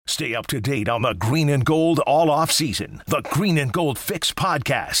Stay up to date on the Green and Gold all off season. The Green and Gold Fix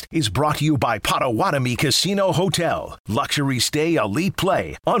podcast is brought to you by Potawatomi Casino Hotel. Luxury stay, elite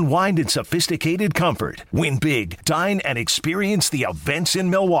play, unwind in sophisticated comfort. Win big, dine, and experience the events in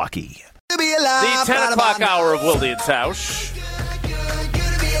Milwaukee. The 10 o'clock hour of Wilde and Tausch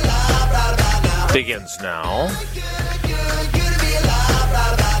begins now.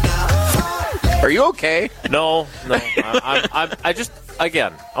 Are you okay? No. I just,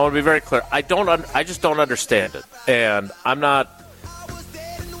 again, I want to be very clear. I just don't understand it, and I'm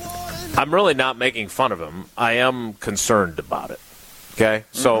really not making fun of him. I am concerned about it. Okay,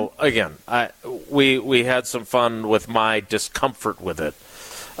 so again, we had some fun with my discomfort with it,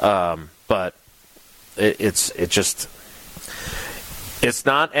 but it's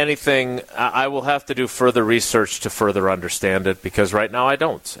not anything. I will have to do further research to further understand it, because right now I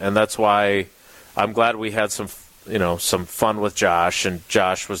don't, and that's why I'm glad we had some fun with Josh, and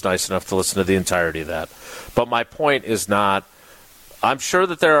Josh was nice enough to listen to the entirety of that. But my point is not. I'm sure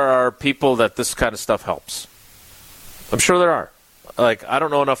that there are people that this kind of stuff helps. I'm sure there are. Like, I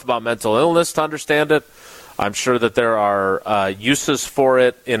don't know enough about mental illness to understand it. I'm sure that there are uses for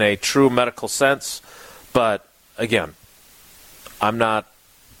it in a true medical sense. But again, I'm not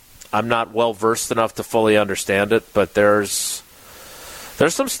well versed enough to fully understand it. But there's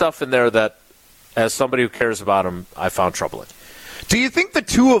some stuff in there that, as somebody who cares about him, I found troubling. Do you think the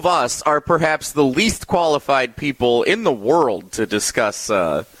two of us are perhaps the least qualified people in the world to discuss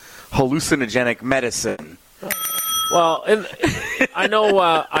hallucinogenic medicine? Well, I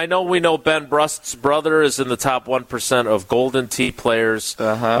know we know Ben Brust's brother is in the top 1% of Golden Tee players.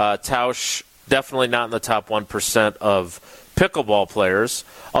 Tausch, definitely not in the top 1% of pickleball players.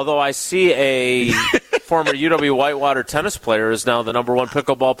 Although I see a former UW Whitewater tennis player is now the number one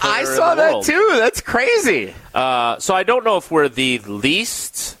pickleball player in the world. I saw that too. That's crazy. So I don't know if we're the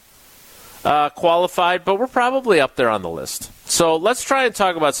least qualified, but we're probably up there on the list. So let's try and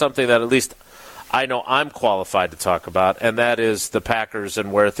talk about something that at least I know I'm qualified to talk about, and that is the Packers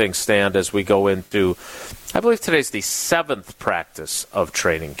and where things stand as we go into, I believe today's the 7th practice of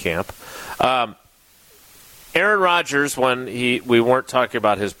training camp. Aaron Rodgers, when we weren't talking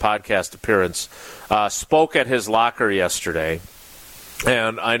about his podcast appearance, spoke at his locker yesterday,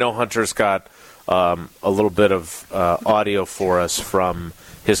 and I know Hunter's got a little bit of audio for us from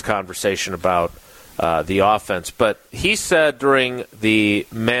his conversation about the offense, but he said during the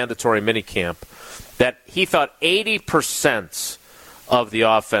mandatory minicamp that he thought 80% of the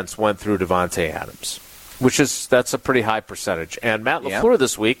offense went through Davante Adams, that's a pretty high percentage. And Matt LaFleur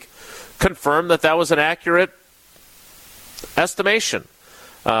this week confirmed that was an accurate estimation.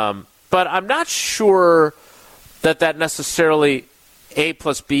 But I'm not sure that necessarily A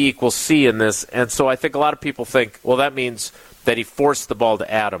plus B equals C in this, and so I think a lot of people think, well, that means that he forced the ball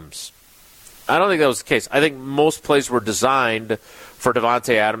to Adams. I don't think that was the case. I think most plays were designed for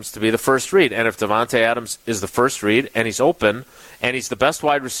Davante Adams to be the first read. And if Davante Adams is the first read and he's open and he's the best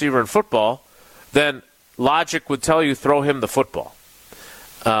wide receiver in football, then logic would tell you throw him the football.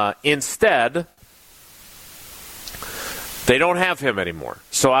 Instead, they don't have him anymore.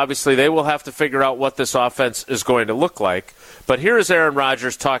 So obviously they will have to figure out what this offense is going to look like. But here is Aaron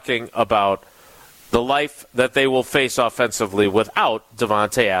Rodgers talking about the life that they will face offensively without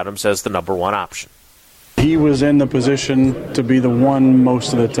Davante Adams as the number one option. He was in the position to be the one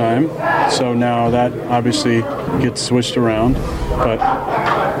most of the time, so now that obviously gets switched around. But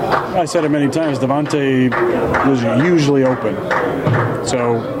I said it many times, Davante was usually open.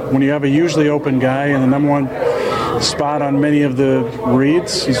 So when you have a usually open guy in the number one spot on many of the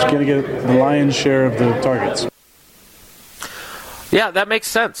reads, he's going to get the lion's share of the targets. Yeah, that makes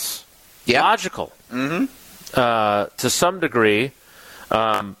sense. Yeah. Logical. To some degree.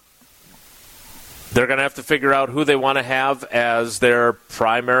 They're going to have to figure out who they want to have as their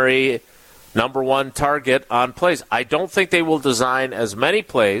primary number one target on plays. I don't think they will design as many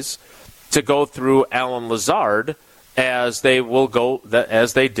plays to go through Allen Lazard as they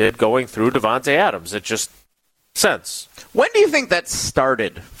did going through Davante Adams. It just makes sense. When do you think that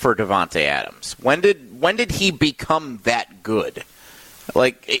started for Davante Adams? When did he become that good?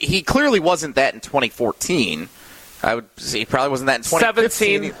 Like, he clearly wasn't that in 2014. I would say he probably wasn't that in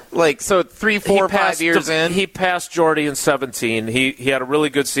 2015. 17. Like, so 3, 4, 5 years in. He passed Jordy in 17. He had a really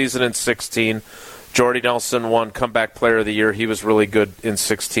good season in 16. Jordy Nelson won Comeback Player of the Year. He was really good in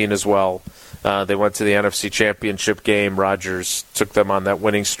 16 as well. They went to the NFC Championship game. Rodgers took them on that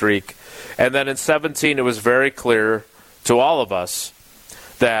winning streak. And then in 17, it was very clear to all of us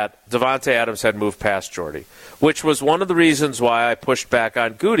that Davante Adams had moved past Jordy, which was one of the reasons why I pushed back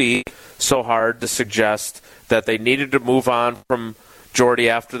on Goody so hard to suggest that they needed to move on from Jordy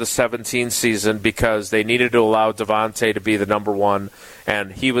after the 17 season because they needed to allow Davante to be the number one,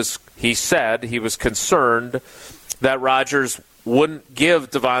 and he said he was concerned that Rodgers wouldn't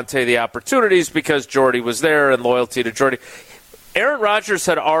give Davante the opportunities because Jordy was there and loyalty to Jordy. Aaron Rodgers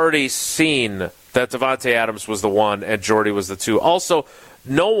had already seen that Davante Adams was the one and Jordy was the two. Also,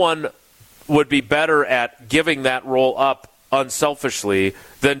 no one would be better at giving that role up unselfishly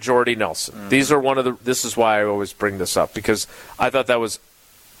than Jordy Nelson. This is why I always bring this up, because I thought that was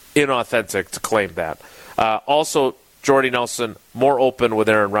inauthentic to claim that. Also, Jordy Nelson more open with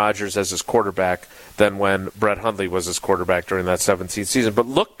Aaron Rodgers as his quarterback than when Brett Hundley was his quarterback during that 17th season. But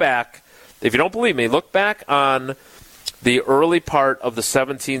look back, if you don't believe me, look back on the early part of the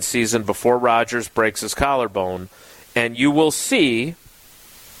 17th season before Rodgers breaks his collarbone, and you will see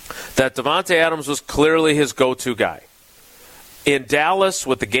that Davante Adams was clearly his go-to guy. In Dallas,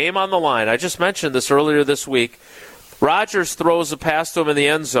 with the game on the line, I just mentioned this earlier this week, Rodgers throws a pass to him in the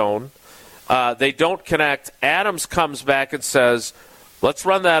end zone. They don't connect. Adams comes back and says, let's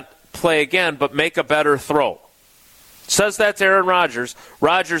run that play again, but make a better throw. Says that to Aaron Rodgers.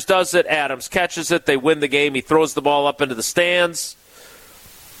 Rodgers does it. Adams catches it. They win the game. He throws the ball up into the stands.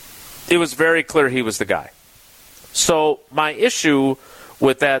 It was very clear he was the guy. So my issue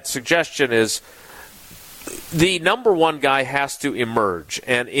with that suggestion is the number one guy has to emerge.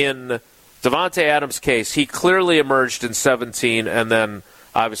 And in Davante Adams' case, he clearly emerged in 17 and then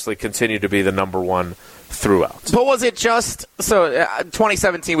obviously continued to be the number one throughout. But was it just,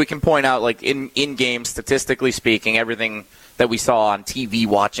 2017 we can point out, like in game, statistically speaking, everything that we saw on TV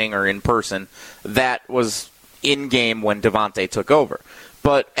watching or in person, that was in game when Davante took over.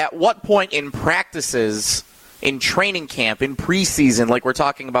 But at what point in practices, in training camp, in preseason, like we're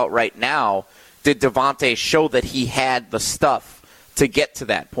talking about right now, did Davante show that he had the stuff to get to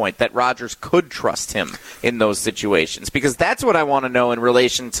that point, that Rodgers could trust him in those situations? Because that's what I want to know in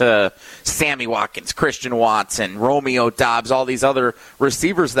relation to Sammy Watkins, Christian Watson, Romeo Doubs, all these other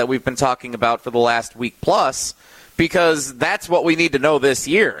receivers that we've been talking about for the last week plus, because that's what we need to know this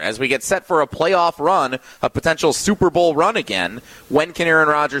year. As we get set for a playoff run, a potential Super Bowl run again, when can Aaron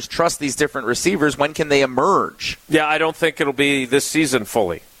Rodgers trust these different receivers? When can they emerge? Yeah, I don't think it'll be this season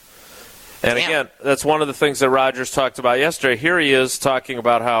fully. And again, that's one of the things that Rodgers talked about yesterday. Here he is talking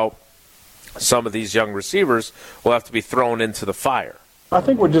about how some of these young receivers will have to be thrown into the fire. I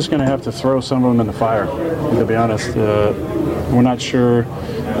think we're just going to have to throw some of them in the fire, to be honest. We're not sure,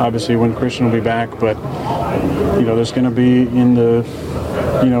 obviously, when Christian will be back, but, there's going to be in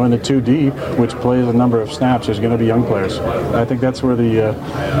the two deep, which plays a number of snaps, there's going to be young players. I think that's where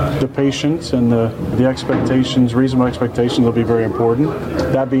the patience and the expectations, reasonable expectations, will be very important.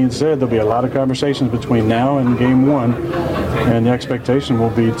 That being said, there'll be a lot of conversations between now and game one, and the expectation will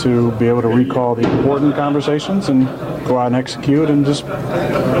be to be able to recall the important conversations and go out and execute and just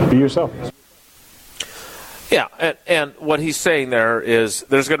be yourself. Yeah, and what he's saying there is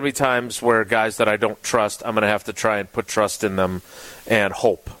there's going to be times where guys that I don't trust, I'm going to have to try and put trust in them and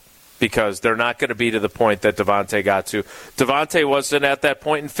hope, because they're not going to be to the point that Davante got to. Davante wasn't at that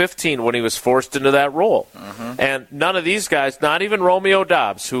point in 15 when he was forced into that role. Mm-hmm. And none of these guys, not even Romeo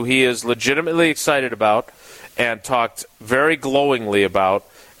Doubs, who he is legitimately excited about and talked very glowingly about,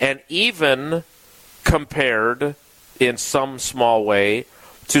 and even compared in some small way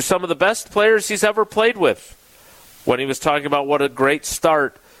to some of the best players he's ever played with, when he was talking about what a great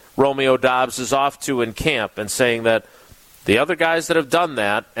start Romeo Doubs is off to in camp, and saying that the other guys that have done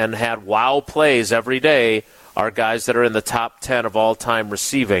that and had wow plays every day are guys that are in the top 10 of all-time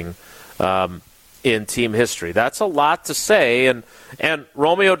receiving in team history. That's a lot to say, and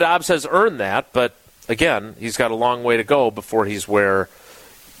Romeo Doubs has earned that, but again, he's got a long way to go before he's where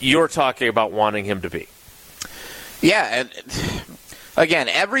you're talking about wanting him to be. Yeah, and again,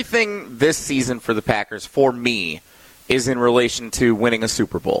 everything this season for the Packers, for me, is in relation to winning a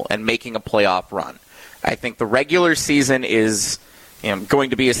Super Bowl and making a playoff run. I think the regular season is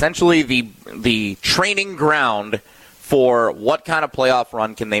going to be essentially the training ground for what kind of playoff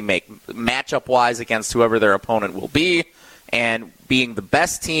run can they make, matchup-wise against whoever their opponent will be, and being the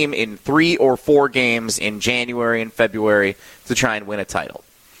best team in 3 or 4 games in January and February to try and win a title.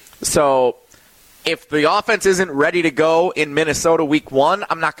 So if the offense isn't ready to go in Minnesota week 1,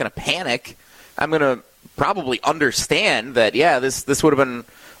 I'm not going to panic. I'm going to probably understand that, this would have been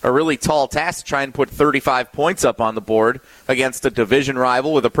a really tall task to try and put 35 points up on the board against a division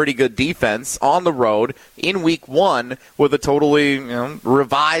rival with a pretty good defense on the road in week 1 with a totally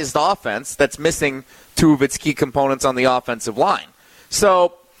revised offense that's missing 2 of its key components on the offensive line.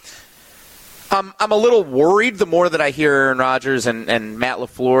 So I'm a little worried the more that I hear Aaron Rodgers and Matt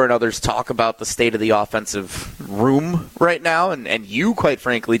LaFleur and others talk about the state of the offensive room right now. And you, quite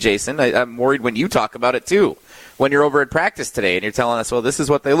frankly, Jason, I'm worried when you talk about it too. When you're over at practice today and you're telling us, well, this is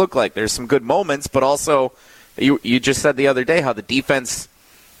what they look like. There's some good moments, but also you just said the other day how the defense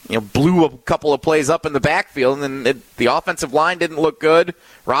blew a couple of plays up in the backfield, and then the offensive line didn't look good.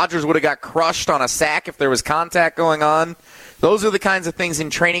 Rodgers would have got crushed on a sack if there was contact going on. Those are the kinds of things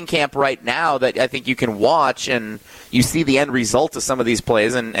in training camp right now that I think you can watch, and you see the end result of some of these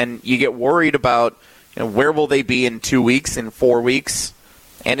plays, and you get worried about where will they be in 2 weeks, in 4 weeks,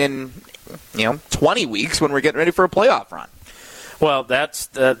 and in 20 weeks when we're getting ready for a playoff run. Well, that's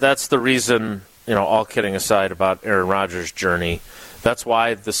the reason, all kidding aside about Aaron Rodgers' journey, that's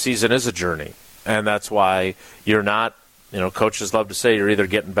why the season is a journey, and that's why you're not, coaches love to say you're either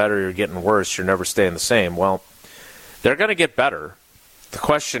getting better or you're getting worse, you're never staying the same. Well, they're going to get better. The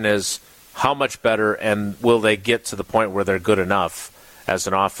question is, how much better, and will they get to the point where they're good enough as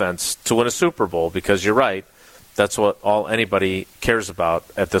an offense to win a Super Bowl? Because you're right, that's what all anybody cares about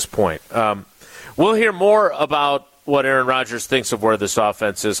at this point. We'll hear more about what Aaron Rodgers thinks of where this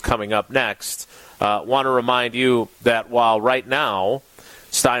offense is coming up next. Want to remind you that while right now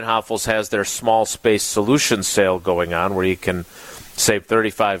Steinhafels has their small space solution sale going on where you can save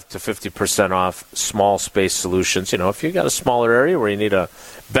 35 to 50% off small space solutions. If you got a smaller area where you need a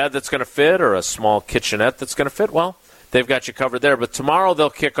bed that's going to fit or a small kitchenette that's going to fit, well, they've got you covered there. But tomorrow they'll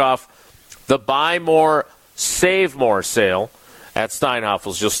kick off the Buy More, Save More sale at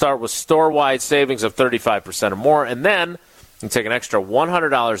Steinhafels. You'll start with store-wide savings of 35% or more, and then you can take an extra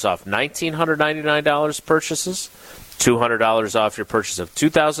 $100 off $1,999 purchases, $200 off your purchase of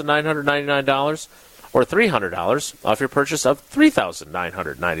 $2,999, or $300 off your purchase of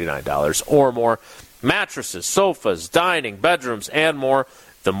 $3,999 or more. Mattresses, sofas, dining, bedrooms, and more.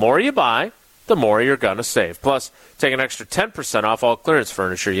 The more you buy, the more you're going to save. Plus, take an extra 10% off all clearance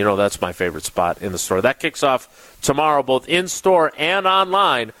furniture. That's my favorite spot in the store. That kicks off tomorrow, both in-store and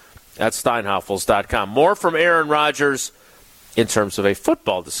online at steinhafels.com. More from Aaron Rodgers in terms of a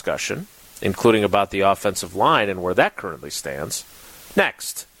football discussion, including about the offensive line and where that currently stands.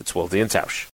 Next, it's Wilde and Tausch.